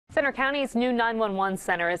Center County's new 911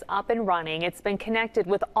 center is up and running. It's been connected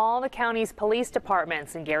with all the county's police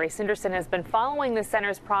departments, and Gary Cinderson has been following the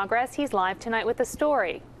center's progress. He's live tonight with the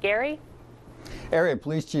story. Gary? Area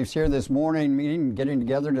police chiefs here this morning getting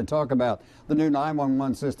together to talk about the new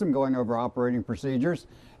 911 system, going over operating procedures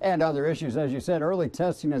and other issues. As you said, early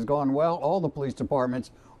testing has gone well. All the police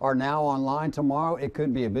departments are now online. Tomorrow it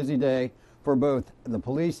could be a busy day for both the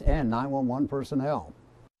police and 911 personnel.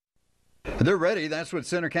 They're ready. That's what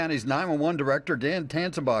Center County's 911 Director Dan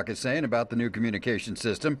Tancibok is saying about the new communication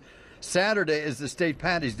system. Saturday is the State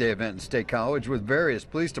Patty's Day event in State College with various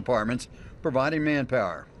police departments providing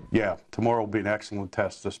manpower. Yeah, tomorrow will be an excellent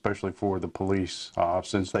test, especially for the police,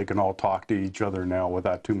 since they can all talk to each other now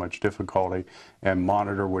without too much difficulty and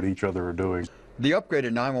monitor what each other are doing. The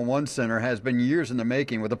upgraded 911 center has been years in the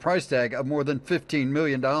making with a price tag of more than $15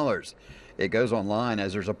 million. It goes online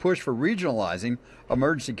as there's a push for regionalizing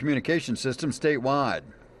emergency communication systems statewide.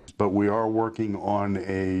 But we are working on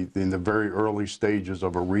in the very early stages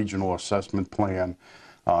of a regional assessment plan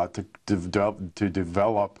to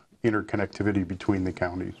develop interconnectivity between the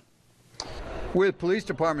counties. With police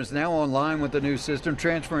departments now online with the new system,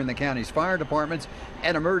 transferring the county's fire departments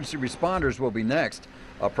and emergency responders will be next,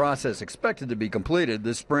 a process expected to be completed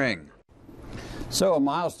this spring. So a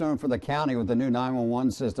milestone for the county with the new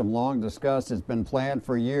 911 system, long discussed. It's been planned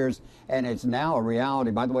for years, and it's now a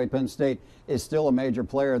reality. By the way, Penn State is still a major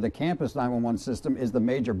player. The campus 911 system is the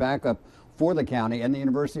major backup for the county, and the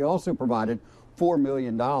university also provided $4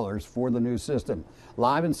 million for the new system.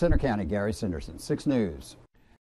 Live in Center County, Gary Cinderson, 6 News.